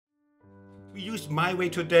We used my way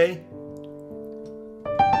today.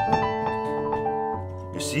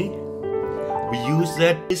 You see? We use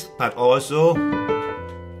that, but also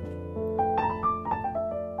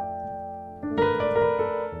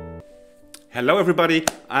hello everybody,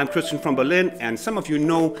 I'm Christian from Berlin, and some of you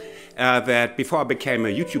know that before I became a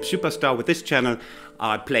YouTube superstar with this channel,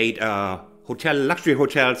 I played luxury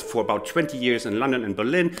hotels for about 20 years in London and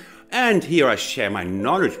Berlin, and here I share my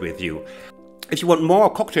knowledge with you. If you want more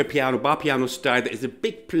cocktail piano, bar piano style, there is a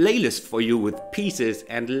big playlist for you with pieces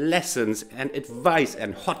and lessons and advice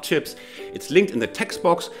and hot tips. It's linked in the text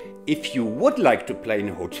box. If you would like to play in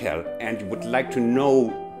a hotel and you would like to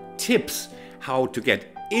know tips how to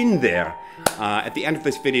get in there, at the end of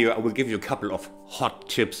this video I will give you a couple of hot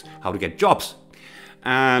tips how to get jobs.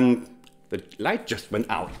 And the light just went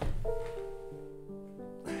out.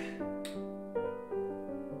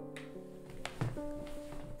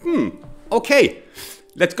 Okay,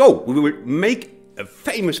 let's go. We will make a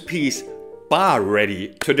famous piece bar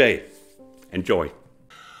ready today. Enjoy.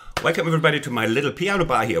 Welcome everybody to my little piano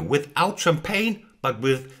bar here, without champagne, but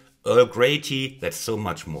with Earl Grey tea. That's so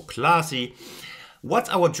much more classy. What's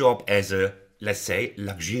our job as a, let's say,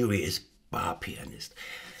 luxurious bar pianist?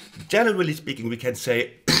 Generally speaking, we can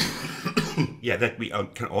say, yeah, that we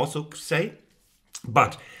can also say,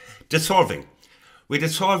 but dissolving. We're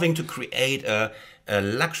dissolving to create a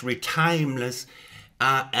luxury, timeless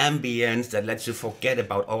ambience that lets you forget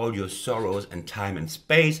about all your sorrows and time and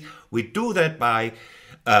space. We do that by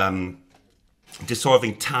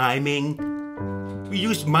dissolving timing. We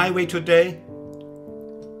used my way today.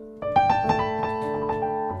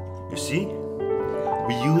 You see?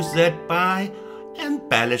 We use that by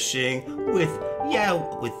embellishing with, yeah,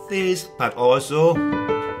 with this, but also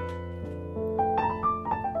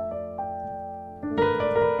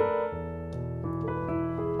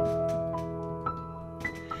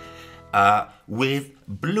with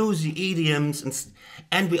bluesy idioms,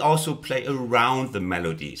 and we also play around the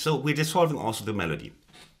melody. So we're dissolving also the melody.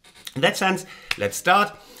 In that sense, let's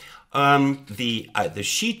start. The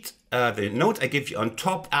notes I give you on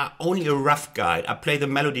top are only a rough guide. I play the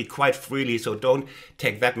melody quite freely, so don't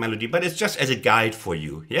take that melody, but it's just as a guide for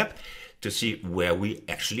you, yep, to see where we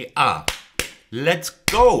actually are. Let's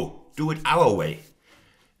go, do it our way.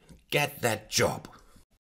 Get that job.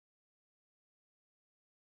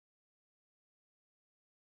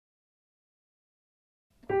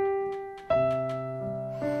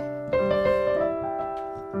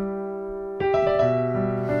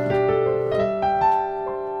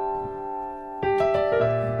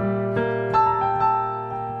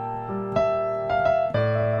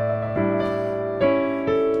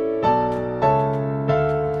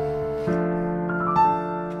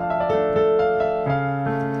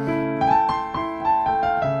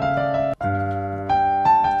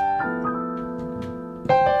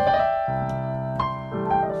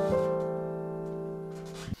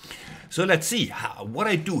 So let's see what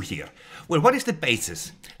I do here. Well, what is the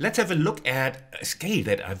basis? Let's have a look at a scale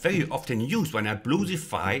that I very often use when I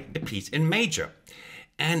bluesify a piece in major.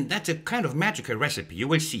 And that's a kind of magical recipe, you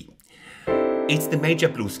will see. It's the major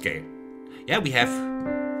blues scale. Yeah, we have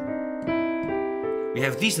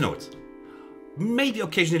these notes. Maybe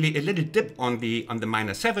occasionally a little dip on the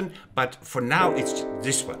minor 7, but for now it's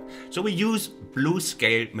this one. So we use blues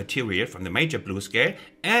scale material from the major blues scale,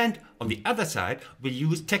 and on the other side we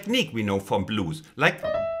use technique we know from blues, like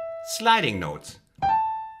sliding notes,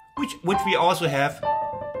 which we also have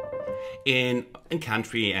in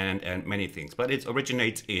country and many things, but it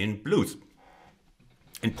originates in blues.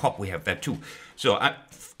 In pop we have that too. So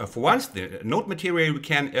for once, the note material we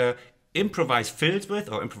can improvise fills with,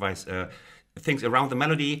 or improvise things around the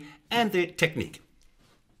melody, and the technique.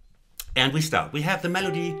 And we start. We have the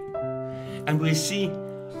melody, and we see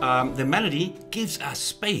the melody gives us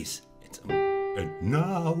space. It's and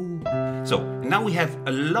now. So now we have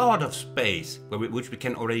a lot of space which we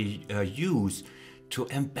can already use to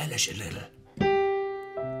embellish a little.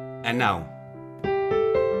 And now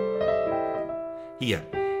here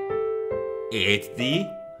it's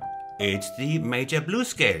the major blues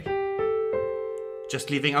scale. Just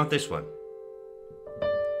leaving out this one.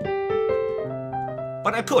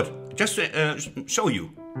 But I could, just to show you.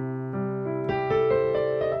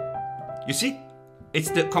 You see? It's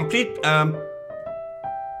the complete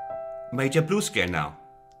major blues scale now.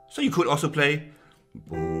 So you could also play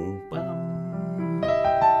boom, bum.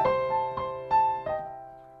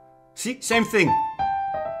 See? Same thing.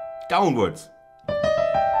 Downwards.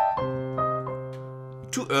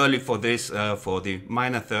 Too early for this, for the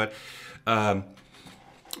minor third.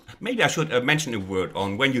 Maybe I should mention a word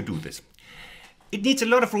on when you do this. it needs a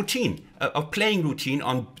lot of routine, of playing routine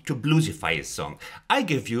to bluesify a song. I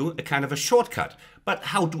give you a kind of a shortcut, but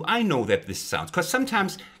how do I know that this sounds? Because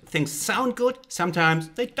sometimes things sound good, sometimes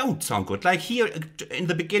they don't sound good. Like here in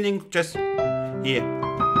the beginning, just here.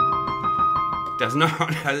 Does not,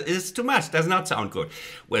 it's too much, does not sound good.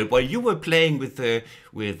 Well, while you were playing with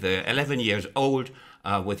 11 years old,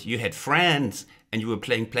 you had friends and you were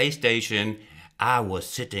playing PlayStation, I was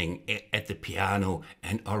sitting at the piano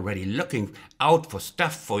and already looking out for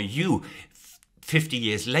stuff for you 50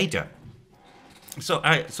 years later. So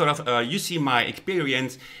I sort of, you see my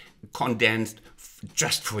experience condensed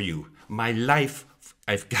just for you. My life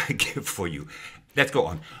I've got to give for you. Let's go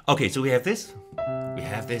on. Okay, so we have this. We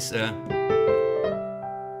have this.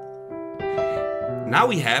 Now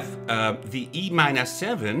we have the E minor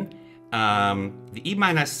 7. The E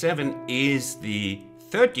minor 7 is the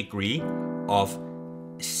third degree of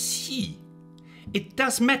C. It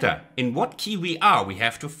does matter in what key we are. We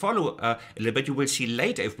have to follow a little bit. You will see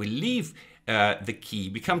later if we leave the key,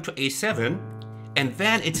 we come to A7, and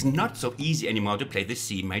then it's not so easy anymore to play the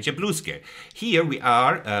C major blues scale. Here we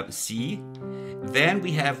are C, then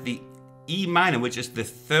we have the E minor, which is the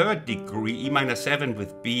third degree, E minor 7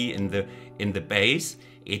 with B in the bass.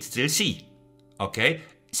 It's still C. Okay.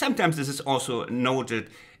 Sometimes this is also noted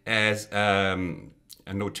as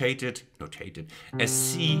notated as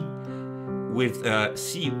C with a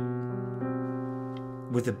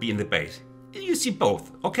B in the bass. You see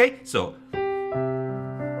both. Okay. So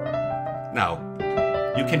now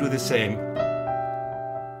you can do the same,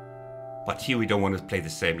 but here we don't want to play the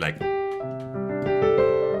same like.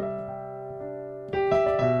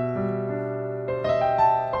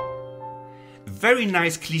 Very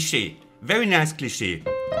nice cliche, very nice cliche.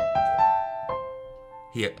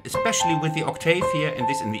 Here, especially with the octave here and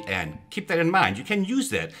this in the end. Keep that in mind. You can use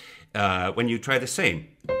that when you try the same.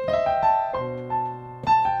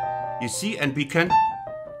 You see, and we can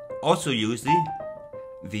also use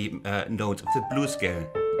the notes of the blues scale.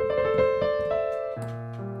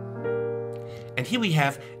 And here we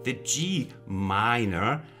have the G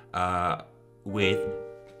minor with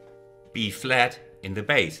B flat in the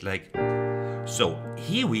bass, like. So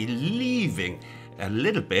here we're leaving a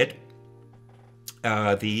little bit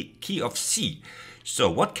the key of C.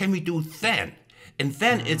 So what can we do then? And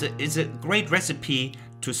then is a great recipe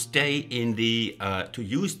to stay in the to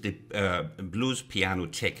use the blues piano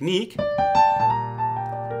technique.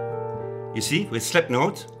 You see, with slip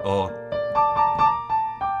notes, or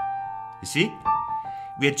you see,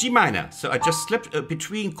 we are G minor. So I just slipped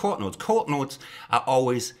between chord notes. Chord notes are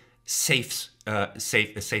always a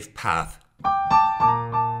safe path.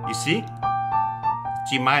 You see?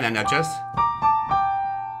 G minor, now just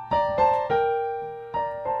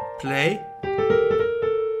play.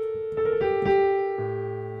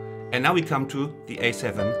 And now we come to the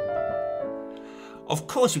A7. Of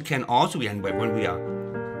course you can also, when we are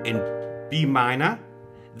in B minor,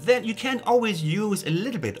 then you can always use a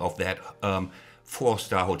little bit of that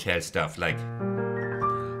 4-star hotel stuff, like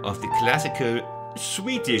of the classical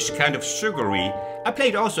Swedish kind of sugary. I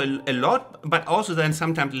played also a lot, but also then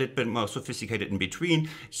sometimes a little bit more sophisticated in between.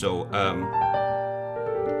 So,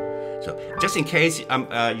 so just in case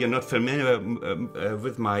you're not familiar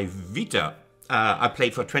with my Vita, I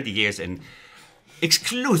played for 20 years in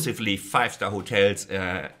exclusively 5-star hotels,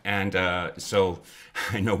 and so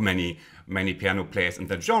I know many piano players in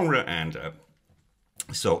that genre, and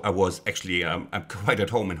so I was actually I'm quite at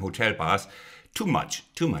home in hotel bars. Too much.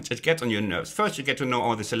 It gets on your nerves. First you get to know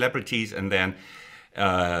all the celebrities, and then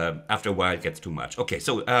after a while it gets too much. Okay,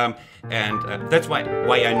 so that's why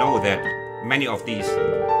I know that many of these,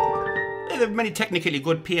 there are many technically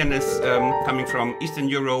good pianists coming from Eastern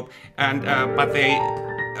Europe, and but they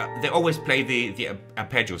always play the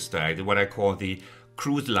arpeggio style, what I call the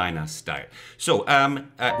cruise liner style. So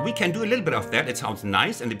we can do a little bit of that. It sounds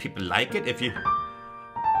nice, and the people like it. If you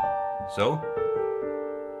so.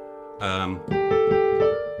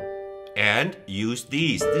 And use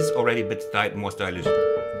these. This is already a bit more stylish.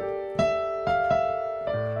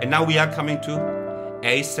 And now we are coming to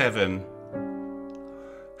A7.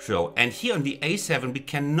 So, and here on the A7 we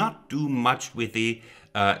cannot do much with the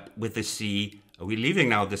C. We're leaving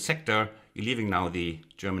now the sector. We're leaving now the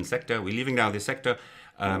German sector. We're leaving now the sector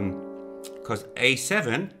because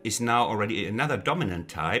A7 is now already another dominant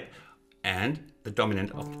type, and the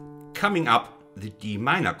dominant of coming up the D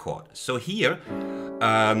minor chord. So here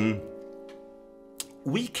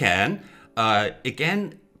we can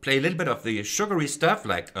again play a little bit of the sugary stuff,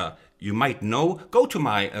 like you might know. Go to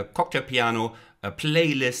my cocktail piano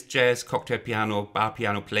playlist, jazz cocktail piano, bar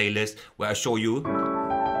piano playlist, where I show you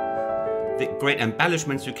the great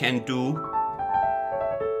embellishments you can do.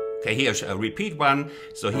 Okay, here's a repeat one.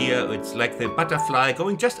 So here it's like the butterfly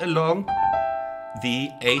going just along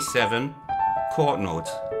the A7 chord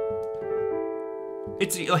notes.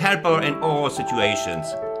 It's a helper in all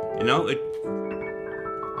situations, you know.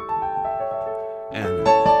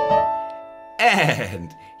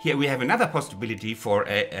 And here we have another possibility for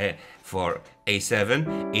A7.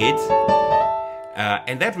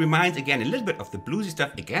 And that reminds again a little bit of the bluesy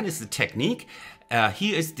stuff. Again, it's the technique.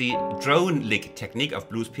 Here is the drone lick technique of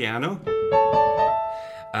blues piano.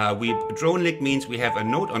 Drone lick means we have a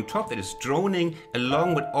note on top that is droning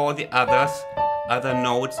along with all the other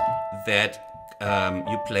notes that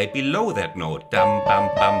you play below that note. Dum bum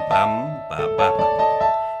bum bum ba ba ba.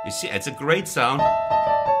 You see, it's a great sound.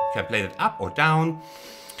 You can play that up or down,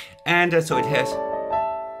 and so it has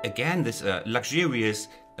again this luxurious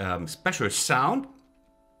special sound.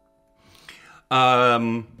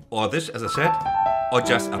 Or this, as I said, or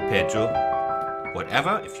just arpeggio,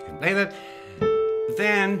 whatever, if you can play that.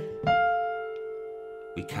 Then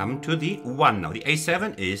we come to the 1 now. The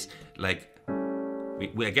A7 is like,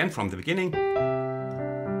 we again from the beginning.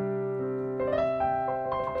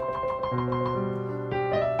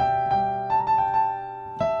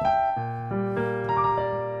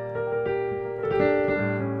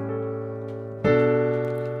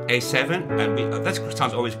 A7, and that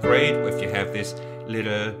sounds always great if you have this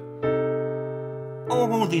little,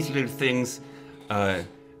 all these little things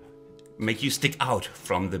make you stick out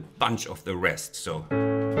from the bunch of the rest. So,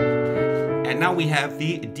 and now we have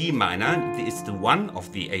the D minor. It's the 1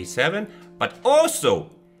 of the A7, but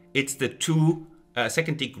also it's the 2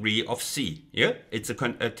 second degree of C. Yeah, it's a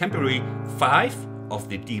temporary 5 of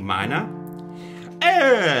the D minor,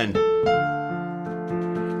 and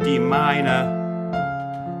D minor.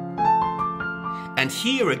 And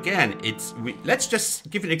here again, let's just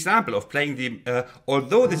give an example of playing the.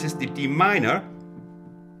 Although this is the D minor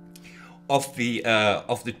of the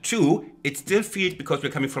 2, it still feels, because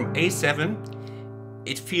we're coming from A7,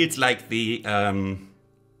 it feels like the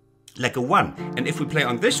like a 1. And if we play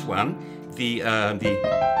on this one, the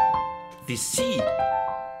C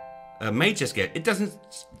major scale, it doesn't.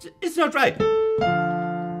 It's not right.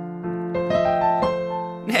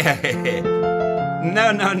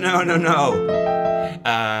 No.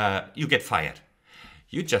 You get fired.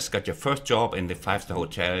 You just got your first job in the 5-star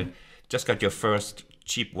hotel, just got your first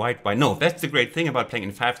cheap white wine. No, that's the great thing about playing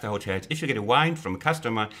in 5-star hotels. If you get a wine from a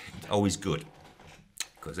customer, it's always good,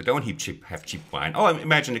 because they don't have cheap wine. Or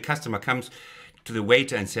imagine a customer comes to the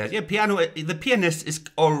waiter and says, yeah, the pianist is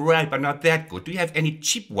all right, but not that good. Do you have any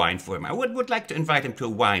cheap wine for him? I would like to invite him to a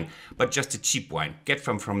wine, but just a cheap wine. Get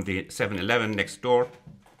from the 7-Eleven next door.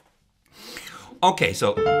 Okay,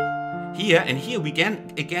 so here we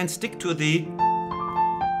again stick to the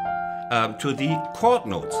chord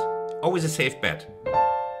notes. Always a safe bet.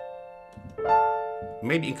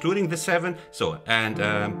 Maybe including the 7. So, and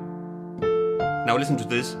now listen to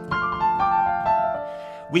this.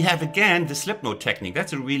 We have again the slip note technique.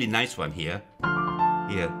 That's a really nice one here.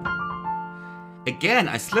 Here. Again,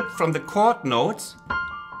 I slip from the chord notes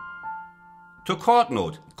to chord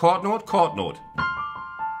note. Chord note, chord note.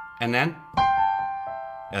 And then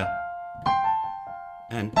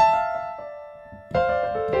and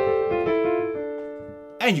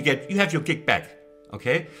you have your kick back.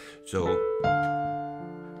 Okay? So,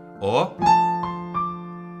 or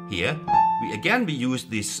here we use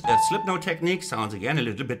this slip note technique. Sounds again a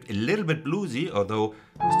little bit bluesy, although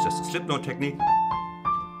it's just a slip note technique.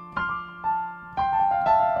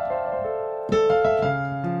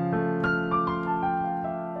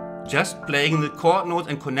 Just playing the chord notes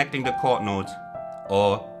and connecting the chord notes.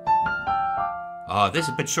 Or this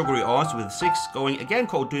is a bit sugary also with 6 going again,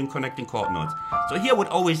 doing connecting chord notes. So here I would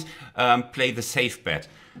always play the safe bet.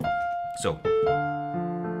 So,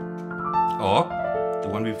 or the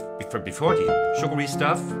one we've before, the sugary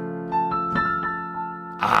stuff.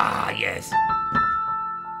 Ah, yes.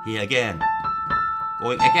 Here again.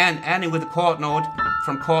 Going again, ending with a chord note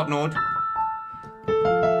from chord note.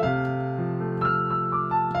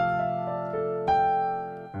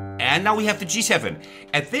 And now we have the G7.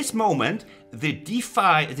 At this moment, the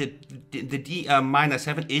D5, the D minor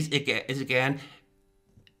 7 is again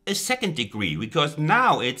a second degree, because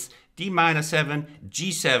now it's D minor 7,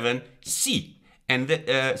 G7, C. And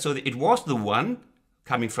so it was the 1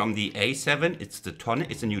 coming from the A7. It's the tonic.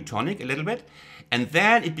 It's a new tonic a little bit, and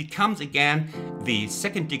then it becomes again the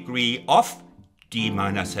second degree of D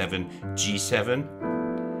minor 7, G7.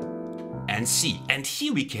 And C, and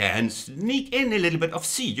here we can sneak in a little bit of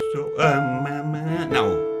C. So,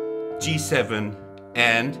 now G7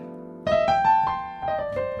 and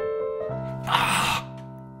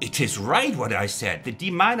it is right what I said. The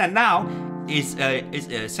D minor now is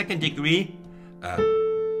a second degree.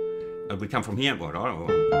 We come from here.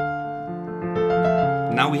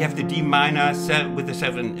 Now we have the D minor with the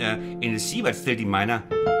 7 in the C, but still D minor.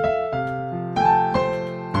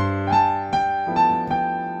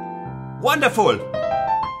 Wonderful!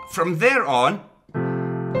 From there on,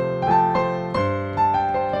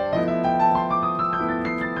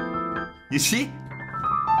 you see?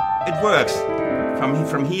 It works.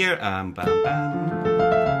 From here, bam, bam.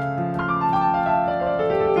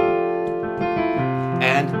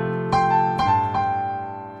 And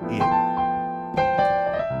here.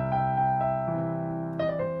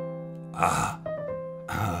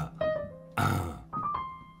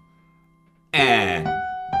 And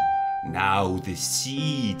now the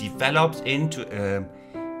C develops into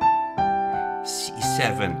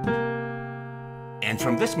C7. And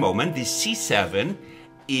from this moment, the C7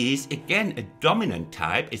 is again a dominant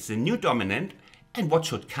type. It's a new dominant. And what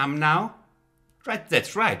should come now? Right,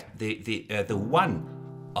 that's right. The 1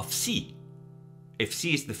 of C. If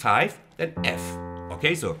C is the 5, then F.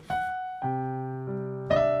 Okay, so.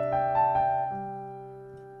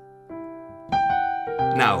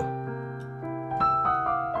 Now.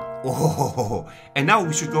 Oh, and now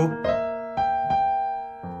we should go.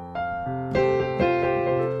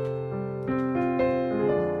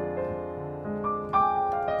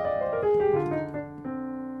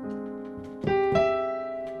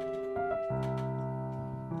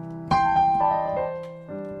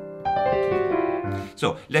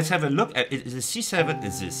 So let's have a look at it. The C7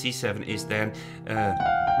 is the C7 is then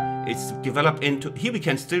it's developed into. Here we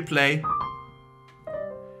can still play.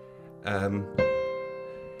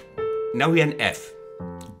 Now we are in F.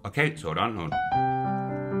 Okay, so hold on.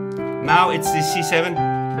 Now it's the C7.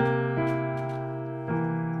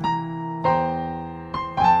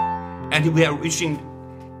 And we are reaching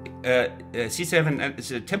C7, and it's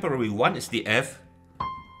a temporary 1 is the F.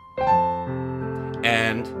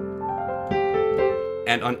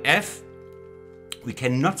 And on F, we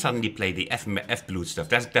cannot suddenly play the F blues stuff.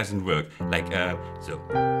 That doesn't work. Like, so.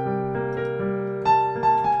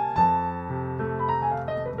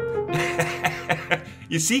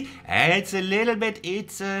 You see, it's a little bit,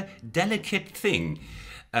 it's a delicate thing.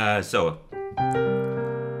 But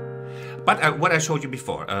what I showed you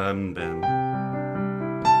before.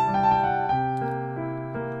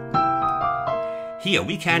 Here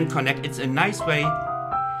we can connect. It's a nice way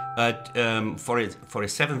for a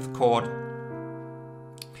 7th chord,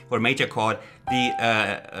 for a major chord.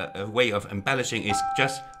 The way of embellishing is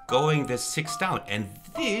just going the 6 down, and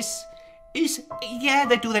this is, yeah,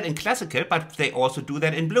 they do that in classical, but they also do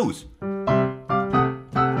that in blues.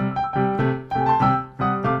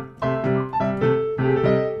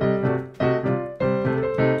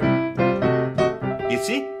 You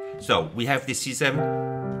see? So we have the C7,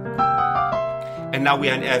 and now we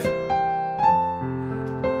are in F.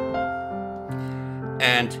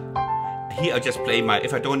 And here I just play my,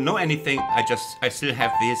 if I don't know anything, I still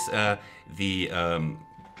have this, the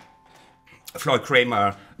Floyd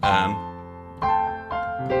Kramer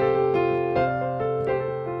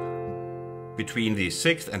between the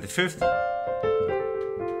 6th and the 5th.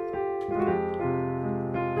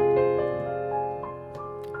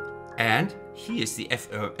 And here is the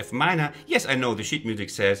F minor. Yes, I know the sheet music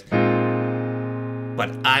says,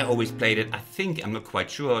 but I always played it. I think, I'm not quite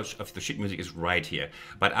sure if the sheet music is right here,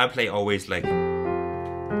 but I play always like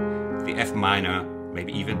the F minor,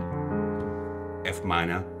 maybe even F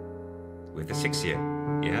minor with the 6 here.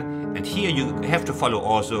 Yeah, and here you have to follow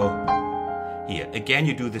also. Here again,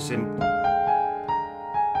 you do the same.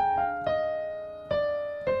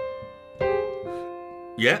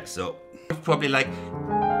 Yeah, so probably like,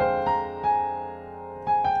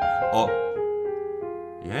 oh,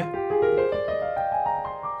 yeah,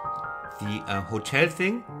 the hotel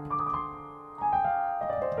thing.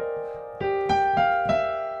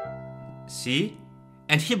 See,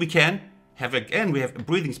 and here we can have again. We have a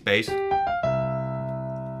breathing space.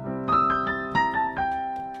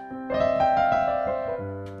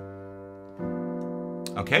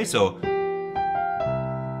 Okay, so.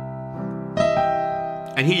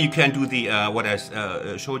 And here you can do the what I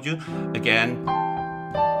showed you again.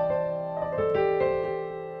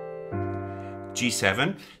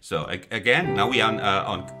 G7. So again, now we are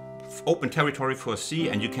on open territory for C,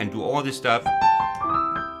 and you can do all this stuff.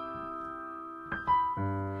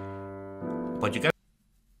 But you got.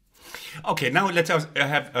 Okay, now let's have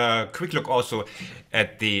a quick look also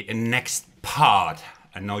at the next part.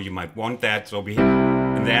 I know you might want that, so we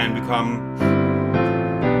and then we come.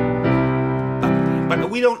 But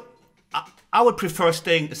we don't, I would prefer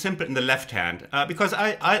staying simple in the left hand because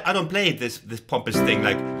I don't play this pompous thing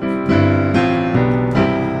like.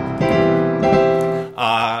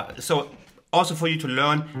 So also for you to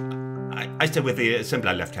learn, I stay with the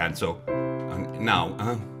simpler left hand. So now.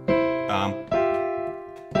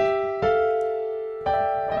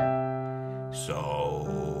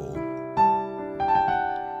 So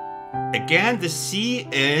again, the C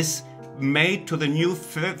is made to the new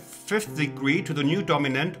fifth degree, to the new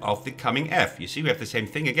dominant of the coming F. You see, we have the same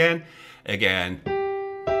thing again.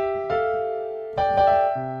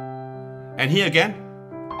 And here again.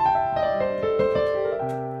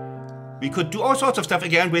 We could do all sorts of stuff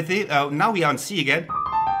again with it. Now we are on C again.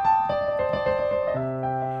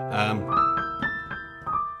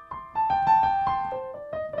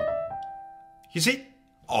 You see?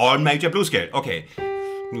 All major blues scale. Okay.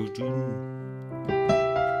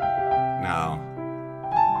 Now.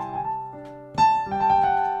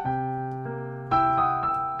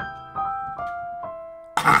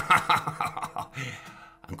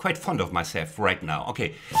 I'm quite fond of myself right now.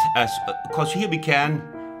 Okay. Because here we can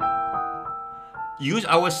use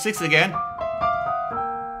our 6 again.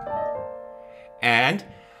 And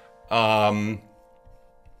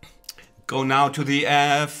go now to the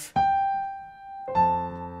F.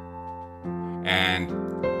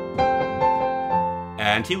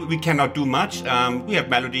 And here we cannot do much. We have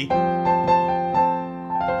melody.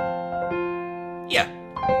 Yeah,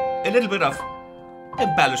 a little bit of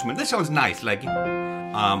embellishment. This sounds nice, like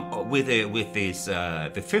with this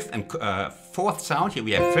the fifth and fourth sound. Here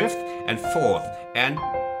we have fifth and fourth, and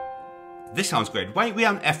this sounds great. We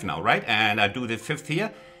are on F now, right? And I do the fifth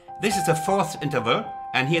here. This is the fourth interval,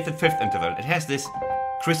 and here's the fifth interval. It has this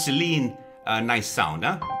crystalline, nice sound,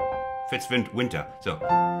 huh? Fits winter, so.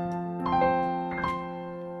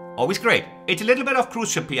 Always great. It's a little bit of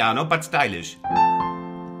cruise ship piano, but stylish.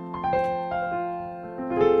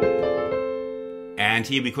 And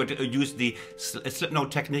here we could use the slip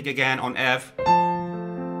note technique again on F.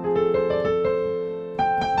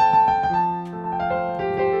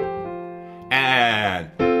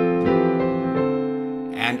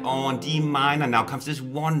 And on D minor, now comes this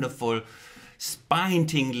wonderful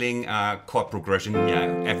spine-tingling chord progression. Yeah,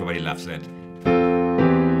 everybody loves that.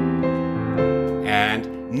 And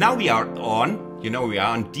now we are on, we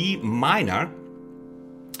are on D minor,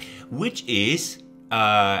 which is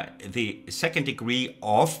the second degree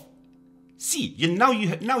of C. Now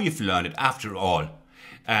you've learned it after all.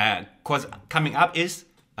 Because coming up is,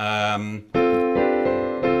 yeah,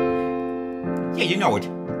 you know it.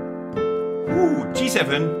 Ooh,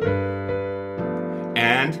 G7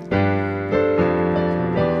 and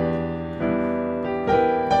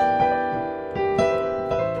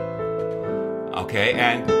okay,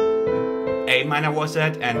 and A minor was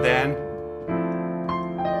that, and then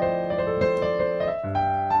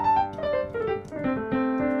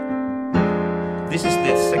this is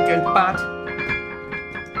the second part.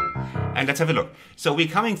 And let's have a look. So we're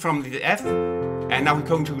coming from the F, and now we're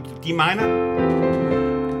going to D minor.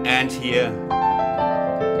 And here,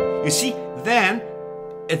 you see, then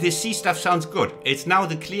the C stuff sounds good. It's now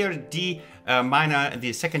the clear D minor,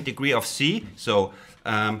 the second degree of C. So,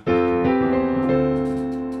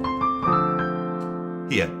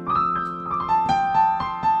 here.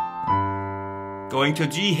 Going to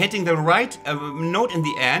G, hitting the right note in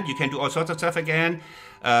the end. You can do all sorts of stuff again.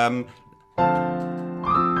 Bam!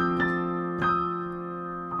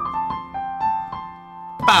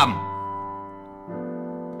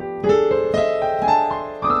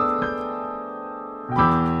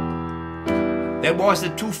 There was the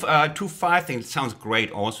 2-5 thing. It sounds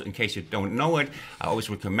great also, in case you don't know it. I always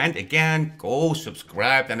recommend, again, go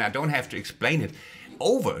subscribe, and I don't have to explain it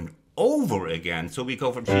over and over again. So we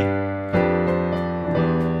go from G.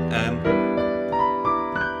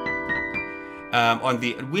 On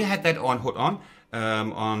the, we had that on, hold on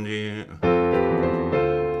the...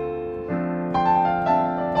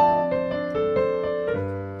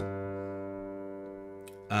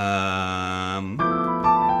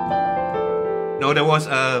 no, there was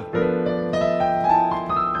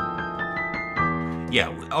yeah,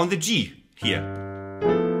 on the G here.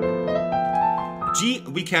 G,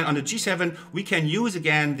 we can, on the G7, we can use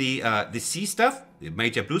again the C stuff, the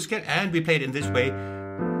major blues scale, and we play it in this way.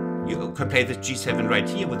 You can play the G7 right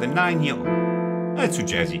here with the 9 here. That's too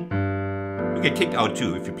jazzy. You get kicked out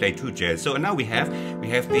too if you play too jazz. So now we have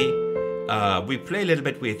the, we play a little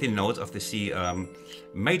bit with the notes of the C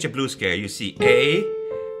major blues scale. You see A,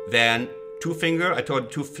 then 2 finger, I call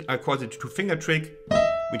it the 2 finger trick.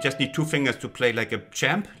 We just need 2 fingers to play like a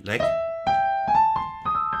champ, like.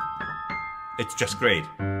 It's just great.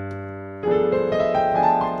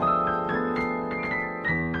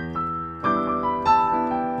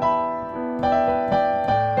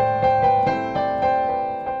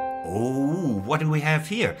 what do we have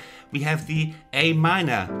here? We have the A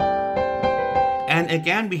minor. And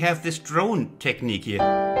again, we have this drone technique here.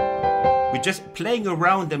 We're just playing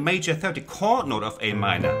around the major third, the chord note of A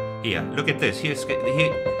minor. Here, look at this. Here,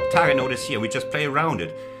 target note is here. We just play around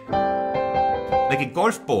it. Like a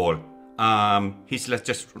golf ball. He's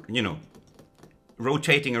just, you know,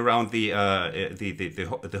 rotating around the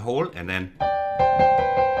hole and then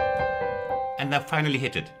finally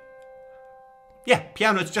hit it. Yeah,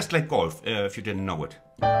 piano is just like golf, if you didn't know it.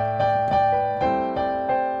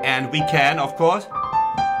 And we can, of course,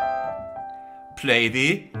 play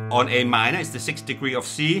the on A minor, it's the 6th degree of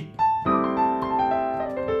C.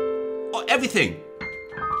 Or everything.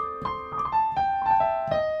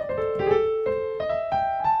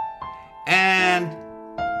 And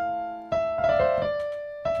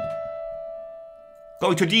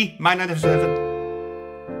go to D minor 7.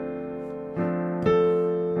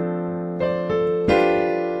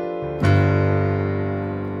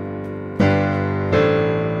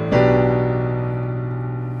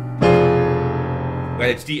 Well,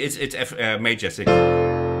 it's D, it's F major 6.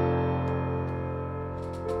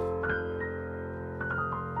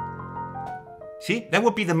 See, that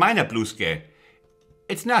would be the minor blues scale.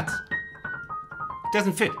 It's nuts. It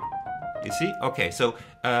doesn't fit. You see? Okay, so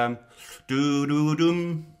do do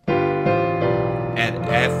dum and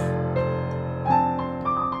F.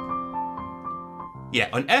 Yeah,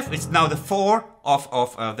 on F it's now the 4 of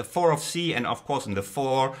the 4 of C, and of course in the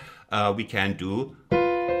 4 we can do.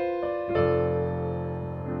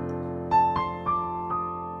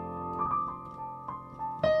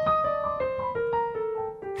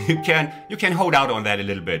 You can hold out on that a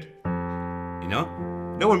little bit, you know.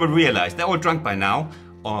 No one will realize they're all drunk by now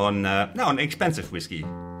on expensive whiskey.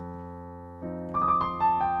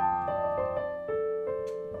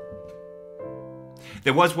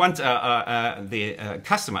 There was once the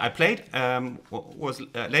customer I played was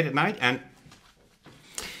late at night,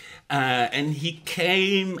 and he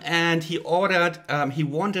came and he ordered. He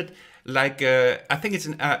wanted like I think it's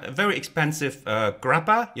a very expensive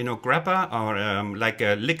grappa, you know, grappa, or like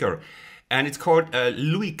a liquor, and it's called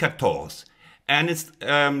Louis XIV, and it's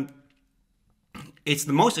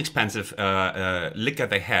the most expensive liquor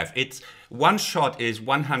they have. It's one shot is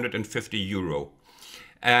 150 euro,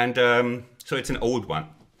 and so it's an old one.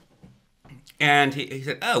 And he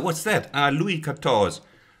said, "Oh, what's that? Louis XIV.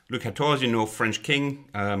 Louis XIV, you know, French king,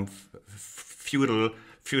 feudal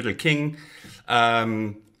king."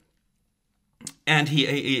 And he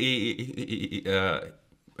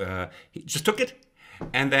just took it,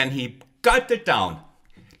 and then he gulped it down,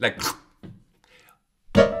 like.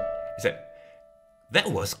 He said,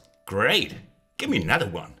 "That was great. Give me another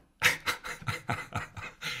one."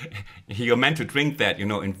 You're meant to drink that, you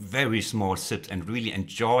know, in very small sips and really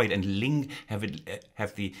enjoy it and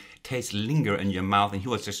have the taste linger in your mouth. And he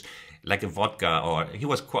was just like a vodka, or he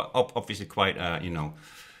was obviously quite, you know,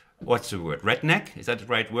 what's the word? Redneck? Is that the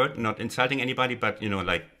right word? Not insulting anybody, but, you know,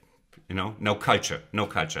 like, you know, no culture.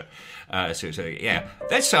 So yeah,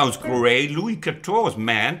 that sounds great. Louis XIV,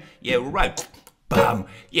 man. Yeah, right. Bam.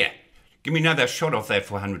 Yeah. Give me another shot of that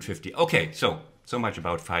for 150. Okay, so much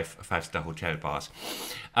about five-star hotel bars.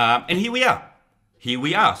 And here we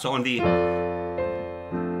are. So on the...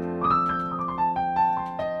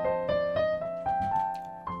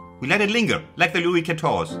 We let it linger, like the Louis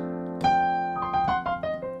XIV.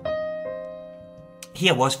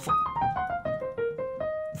 Here was...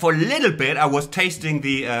 For a little bit, I was tasting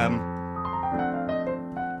the...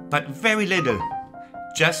 but very little.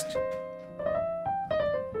 Just...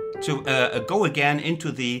 to go again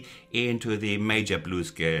into the major blues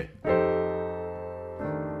scale.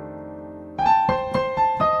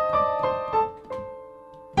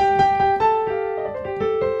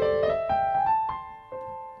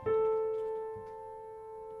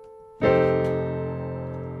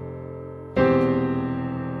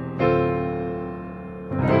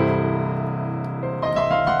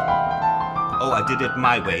 Oh, I did it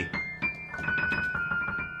my way.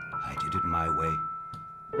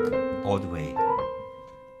 All the way.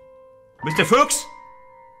 Mr. Fuchs,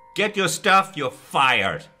 get your stuff, you're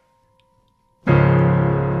fired.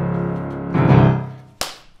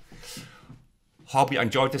 Hope you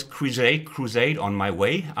enjoyed this crusade on my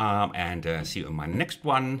way, and see you in my next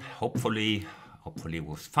one. Hopefully it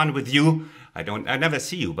was fun with you. I never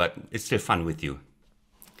see you, but it's still fun with you.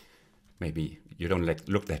 Maybe you don't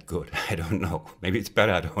look that good. I don't know. Maybe it's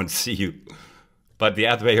better I don't see you. But the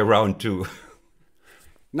other way around too.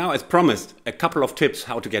 Now, as promised, a couple of tips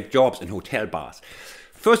how to get jobs in hotel bars.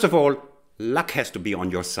 First of all, luck has to be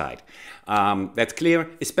on your side. That's clear,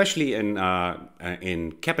 especially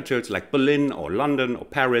in capitals like Berlin or London or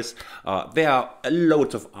Paris. There are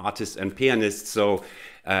loads of artists and pianists, so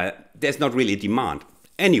there's not really demand.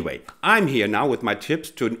 Anyway, I'm here now with my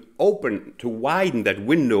tips to widen that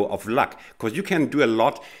window of luck, because you can do a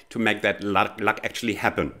lot to make that luck actually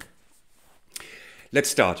happen. Let's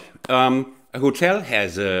start. A hotel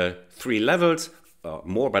has 3 levels,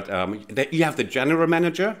 more, but you have the general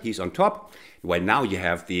manager, he's on top. Well, now you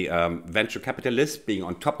have the venture capitalists being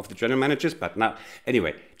on top of the general managers, but now,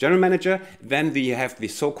 anyway, general manager, then you have the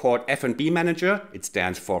so-called F&B manager, it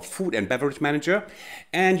stands for food and beverage manager,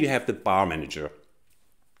 and you have the bar manager.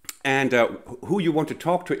 And who you want to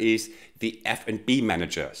talk to is the F&B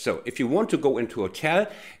manager. So if you want to go into a hotel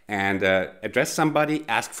and address somebody,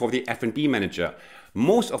 ask for the F&B manager.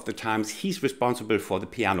 Most of the times he's responsible for the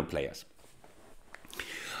piano players.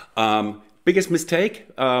 Biggest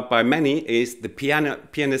mistake by many is the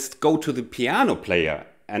pianists go to the piano player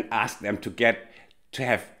and ask them to get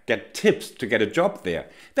tips to get a job there.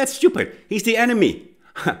 That's stupid. He's the enemy.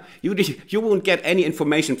 You won't get any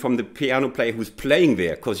information from the piano player who's playing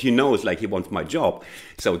there, because he knows, like, he wants my job.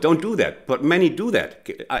 So don't do that. But many do that.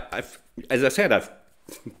 As I said, I've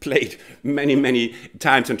played many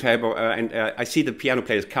times on table, and I see the piano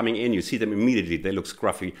players coming in. You see them immediately. They look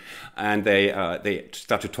scruffy, and they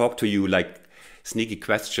start to talk to you like sneaky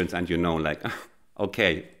questions, and you know, like,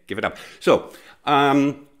 okay, give it up. So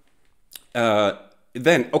then,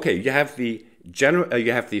 okay, you have the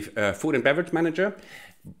food and beverage manager,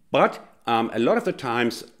 but a lot of the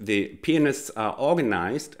times the pianists are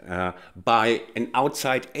organized by an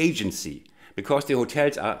outside agency, because the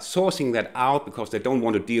hotels are sourcing that out because they don't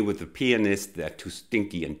want to deal with the pianists. They're too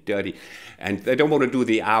stinky and dirty, and they don't want to do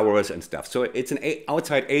the hours and stuff. So it's an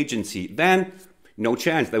outside agency. Then no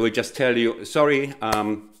chance. They will just tell you, sorry,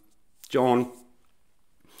 John,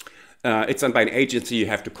 it's done by an agency. You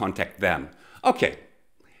have to contact them. Okay,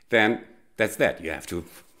 then that's that. You have to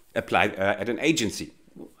apply at an agency.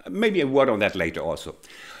 Maybe a word on that later also.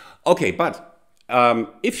 Okay, but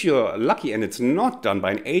if you're lucky and it's not done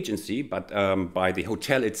by an agency, but by the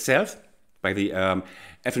hotel itself, by the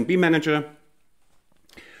F&B manager,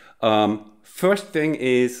 first thing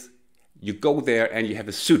is you go there and you have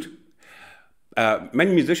a suit.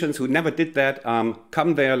 Many musicians who never did that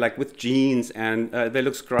come there like with jeans, and they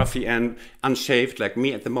look scruffy and unshaved like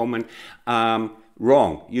me at the moment.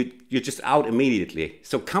 Wrong. You're just out immediately.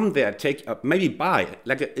 So come there, maybe buy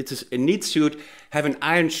like a neat suit, have an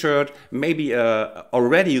iron shirt, maybe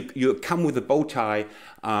already you come with a bow tie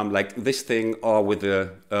like this thing, or with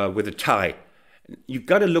a tie. You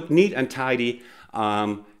got to look neat and tidy,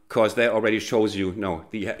 because that already shows you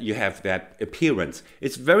you have that appearance.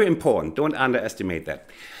 It's very important. Don't underestimate that.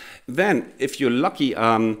 Then, if you're lucky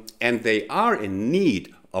and they are in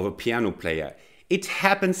need of a piano player, it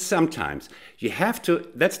happens sometimes. You have to,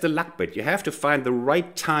 that's the luck bit, you have to find the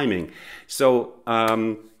right timing. So,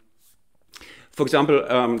 for example,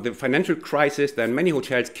 the financial crisis, then many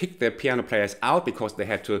hotels kicked their piano players out because they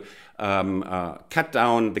had to cut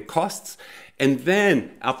down the costs. And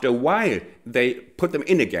then, after a while, they put them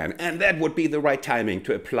in again. And that would be the right timing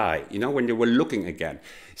to apply, when you were looking again.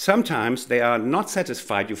 Sometimes they are not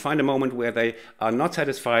satisfied. You find a moment where they are not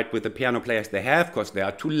satisfied with the piano players they have because they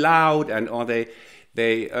are too loud, or they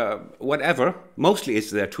whatever. Mostly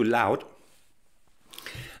it's they're too loud.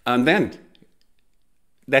 And then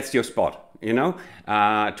that's your spot,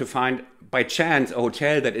 to find by chance a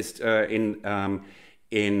hotel that is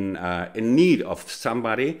in need of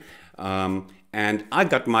somebody. And I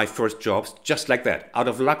got my first jobs just like that. Out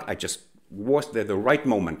of luck, I just was there the right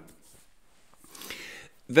moment.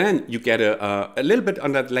 Then you get a little bit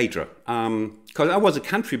on that later. Because I was a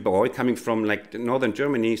country boy coming from like northern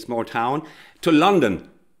Germany, small town, to London,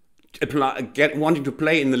 wanting to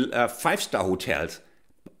play in the 5-star hotels.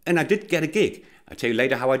 And I did get a gig. I'll tell you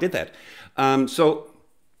later how I did that.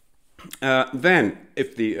 Then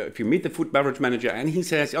if you meet the food beverage manager and he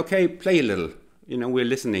says, okay, play a little, we're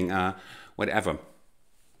listening, whatever.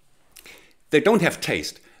 They don't have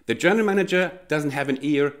taste. The general manager doesn't have an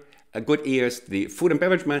ear, good ears. The food and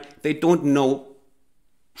beverage man, they don't know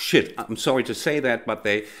shit. I'm sorry to say that, but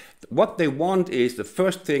what they want is, the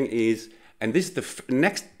first thing is, and this is the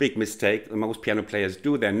next big mistake that most piano players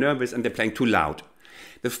do, they're nervous and they're playing too loud.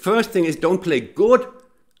 The first thing is, don't play good,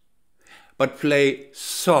 but play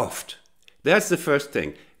soft. That's the first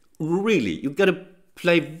thing. Really, you got to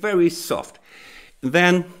play very soft.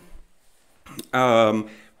 Then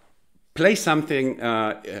play something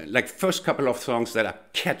like first couple of songs that are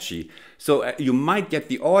catchy. So you might get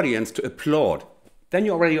the audience to applaud. then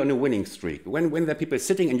you're already on a winning streak. When there are people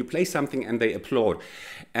sitting and you play something and they applaud.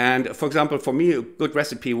 And for example, for me, a good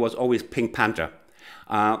recipe was always Pink Panther.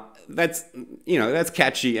 That's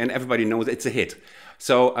catchy and everybody knows it's a hit.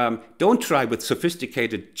 So don't try with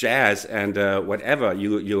sophisticated jazz and whatever,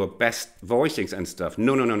 your best voicings and stuff.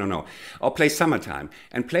 No. Or play Summertime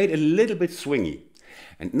and play it a little bit swingy.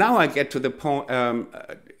 And now I get to the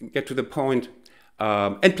point.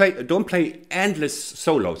 And don't play endless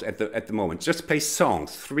solos at the moment. Just play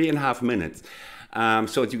songs, 3.5 minutes,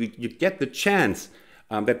 so you get the chance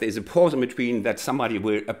that there is a pause in between that somebody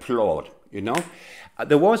will applaud.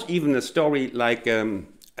 There was even a story like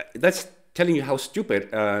that's telling you how stupid,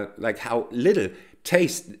 like how little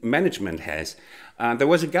taste management has. There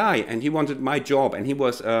was a guy and he wanted my job, and he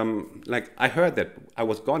was like, I heard that I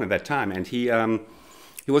was gone at that time, and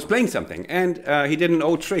he was playing something, and he did an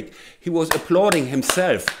old trick. He was applauding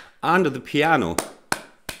himself under the piano.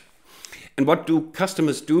 And what do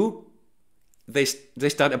customers do? They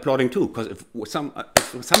start applauding too, because if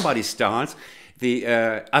somebody starts, the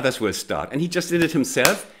others will start. And he just did it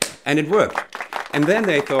himself, and it worked. And then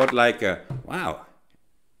they thought like, wow,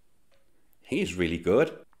 he's really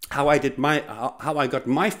good. How I got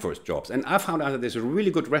my first jobs. And I found out that there's a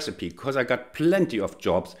really good recipe because I got plenty of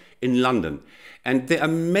jobs in London. And there are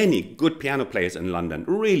many good piano players in London.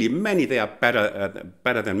 Really, many. They are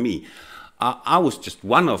better than me. I was just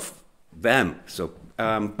one of them. So,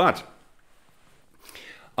 but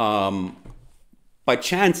by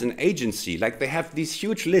chance, an agency, like they have these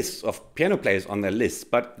huge lists of piano players on their lists,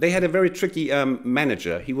 but they had a very tricky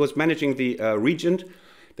manager. He was managing the Regent,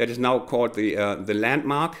 that is now called the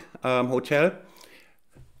Landmark Hotel.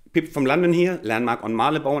 People from London here, Landmark on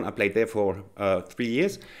Marylebone. I played there for 3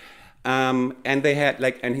 years. And they had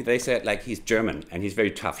they said like, he's German and he's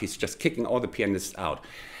very tough. He's just kicking all the pianists out.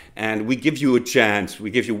 And we give you a chance. We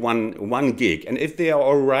give you one gig. And if they are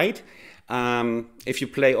all right, if you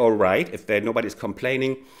play all right, if nobody's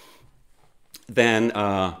complaining, then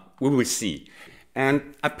we will see.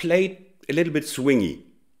 And I played a little bit swingy.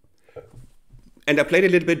 And I played a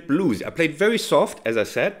little bit blues. I played very soft, as I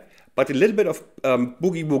said, but a little bit of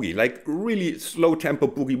boogie woogie, like really slow tempo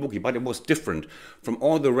boogie woogie. But it was different from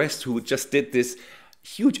all the rest who just did this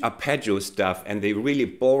huge arpeggio stuff, and they really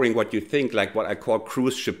boring what you think, like what I call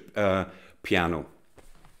cruise ship piano.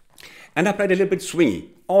 And I played a little bit swingy,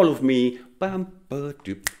 all of me, bam, ba,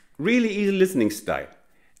 doop, really easy listening style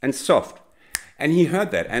and soft. And he heard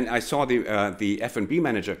that, and I saw the F&B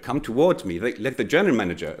manager come towards me, like the general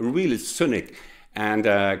manager, really cynic, and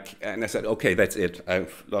I said, okay, that's it. I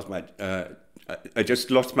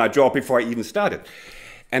just lost my job before I even started.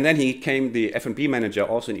 And then the F&B manager,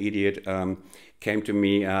 also an idiot, came to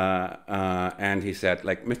me and he said,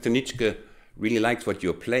 like, Mr. Nitschke really likes what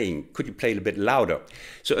you're playing. Could you play a bit louder?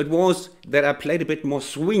 So it was that I played a bit more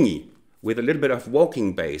swingy, with a little bit of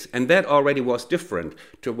walking bass, and that already was different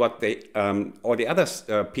to what they or the other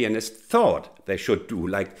pianists thought they should do,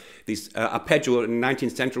 like these arpeggio,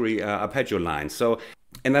 19th century arpeggio lines. So,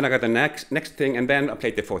 and then I got the next thing, and then I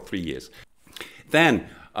played there for 3 years. Then,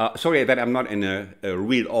 sorry that I'm not in a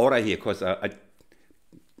real order here, because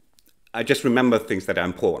I just remember things that are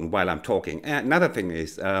important while I'm talking. And another thing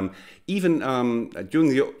is, even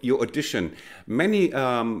during your audition, many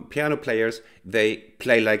piano players, they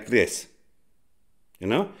play like this.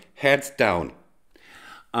 Heads down.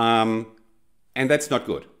 And that's not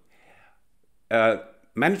good.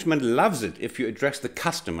 Management loves it if you address the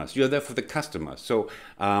customers. You're there for the customers. So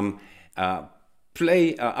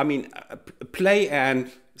play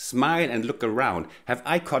and smile and look around. Have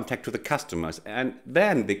eye contact to the customers. And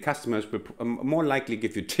then the customers will more likely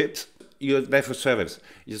give you tips. You're there for service.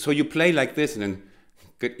 So you play like this, and then,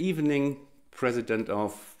 good evening, President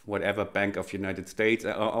of whatever Bank of United States,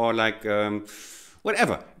 or like...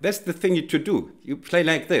 whatever. That's the thing to do. You play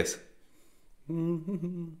like this.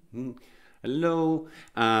 Hello.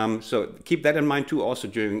 So keep that in mind too, also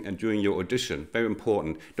during your audition. Very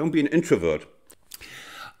important. Don't be an introvert.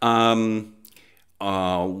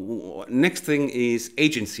 Next thing is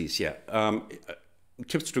agencies. Yeah.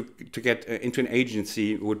 Tips to get into an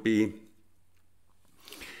agency would be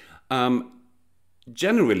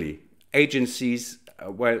generally agencies.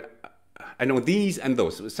 Well, I know these and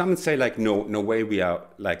those. Some say like, no way, we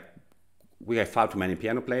have far too many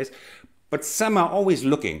piano players. But some are always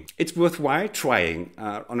looking. It's worthwhile trying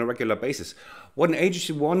on a regular basis. What an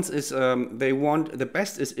agency wants is, the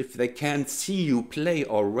best is if they can see you play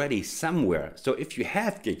already somewhere. So if you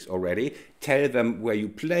have gigs already, tell them where you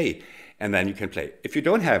play, and then you can play. If you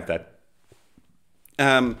don't have that,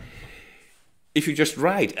 if you just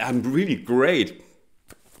write, I'm really great.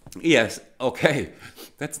 Yes, okay,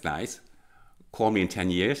 that's nice. call me in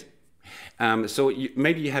 10 years. So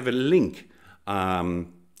maybe you have a link.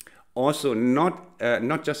 Also,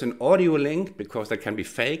 not just an audio link, because that can be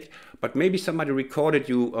fake, but maybe somebody recorded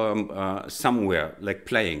you somewhere, like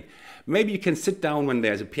playing. Maybe you can sit down when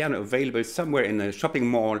there's a piano available somewhere in a shopping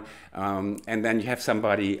mall, and then you have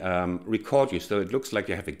somebody record you, so it looks like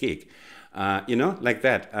you have a gig, you know, like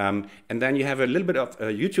that. And then you have a little bit of a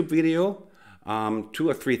YouTube video, 2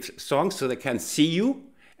 or 3 songs, so they can see you.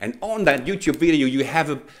 And on that YouTube video, you have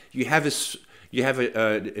a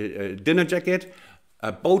dinner jacket,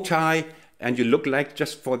 a bow tie, and you look like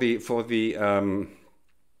just for the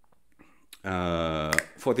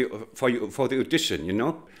audition, you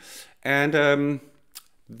know. And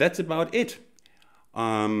that's about it.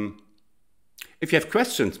 If you have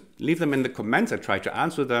questions, leave them in the comments. I try to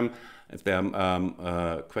answer them if there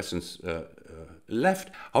are questions left.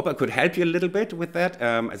 Hope I could help you a little bit with that.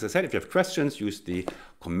 As I said, if you have questions, use the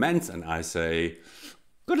comments, and I say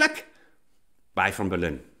good luck. Bye from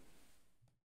Berlin.